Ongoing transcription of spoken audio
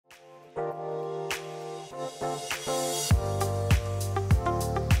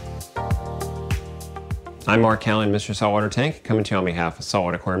I'm Mark Callan, Mr. Saltwater Tank, coming to you on behalf of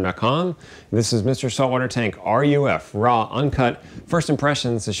SaltwaterAquarium.com. This is Mr. Saltwater Tank RUF, Raw, Uncut, First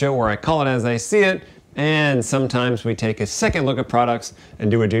Impressions, the show where I call it as I see it, and sometimes we take a second look at products and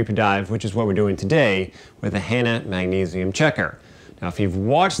do a deeper dive, which is what we're doing today with the Hanna Magnesium Checker. Now, if you've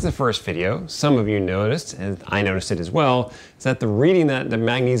watched the first video, some of you noticed, and I noticed it as well, is that the reading that the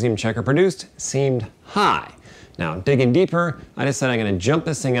Magnesium Checker produced seemed high. Now, digging deeper, I decided I'm going to jump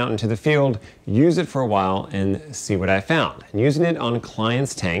this thing out into the field, use it for a while, and see what I found. And using it on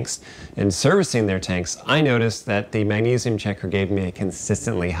clients' tanks and servicing their tanks, I noticed that the Magnesium Checker gave me a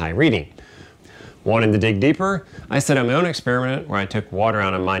consistently high reading. Wanting to dig deeper, I set up my own experiment where I took water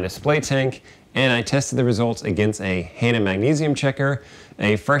out of my display tank and I tested the results against a Hanna Magnesium Checker,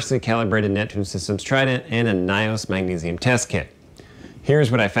 a freshly calibrated Neptune Systems Trident, and a NIOS Magnesium Test Kit.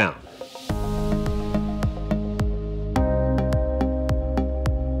 Here's what I found.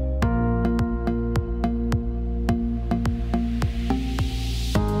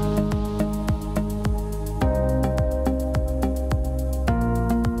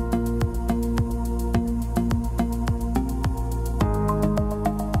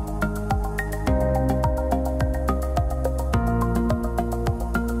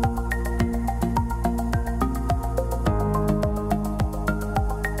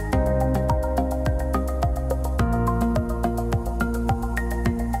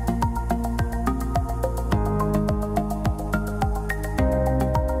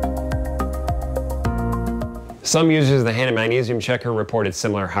 Some users of the Hanna Magnesium Checker reported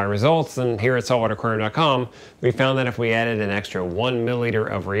similar high results, and here at SaltwaterAquarium.com, we found that if we added an extra 1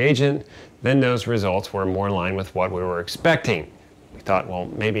 milliliter of reagent, then those results were more in line with what we were expecting. We thought, well,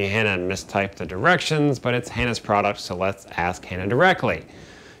 maybe Hanna mistyped the directions, but it's Hanna's product, so let's ask Hanna directly.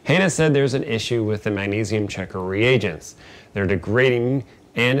 Hanna said there's an issue with the Magnesium Checker reagents. They're degrading,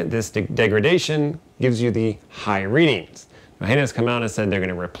 and this degradation gives you the high readings. Now, Hanna's come out and said they're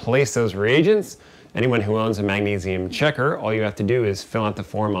going to replace those reagents. Anyone who owns a Magnesium Checker, all you have to do is fill out the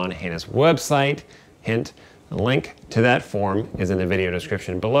form on Hanna's website. Hint, the link to that form is in the video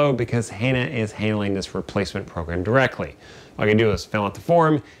description below because Hanna is handling this replacement program directly. All you do is fill out the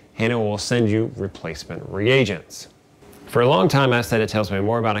form. Hanna will send you replacement reagents. For a long time, I've said it tells me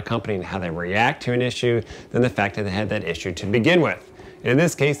more about a company and how they react to an issue than the fact that they had that issue to begin with. And in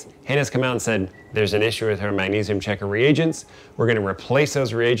this case, Hanna's come out and said, there's an issue with her Magnesium Checker reagents. We're going to replace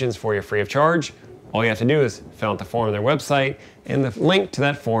those reagents for you free of charge. All you have to do is fill out the form on their website, and the link to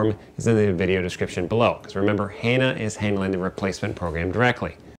that form is in the video description below. Because remember, Hanna is handling the replacement program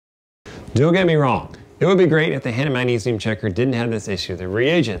directly. Don't get me wrong, it would be great if the Hanna Magnesium Checker didn't have this issue, the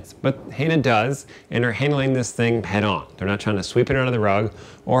reagents, but Hanna does, and they're handling this thing head on. They're not trying to sweep it under the rug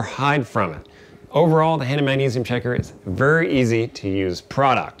or hide from it. Overall, the Hanna Magnesium Checker is a very easy to use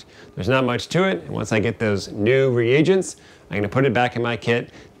product. There's not much to it, and once I get those new reagents, I'm going to put it back in my kit,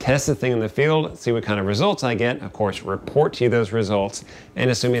 test the thing in the field, see what kind of results I get, of course report to you those results, and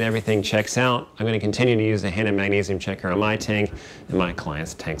assuming everything checks out, I'm going to continue to use the Hanna Magnesium Checker on my tank and my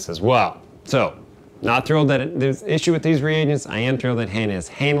clients' tanks as well. So, not thrilled that there's an issue with these reagents. I am thrilled that Hanna is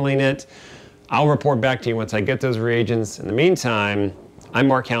handling it. I'll report back to you once I get those reagents. In the meantime, I'm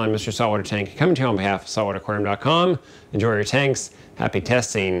Mark Callan, Mr. Saltwater Tank, coming to you on behalf of SaltwaterAquarium.com. Enjoy your tanks, happy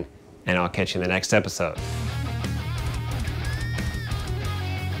testing, and I'll catch you in the next episode.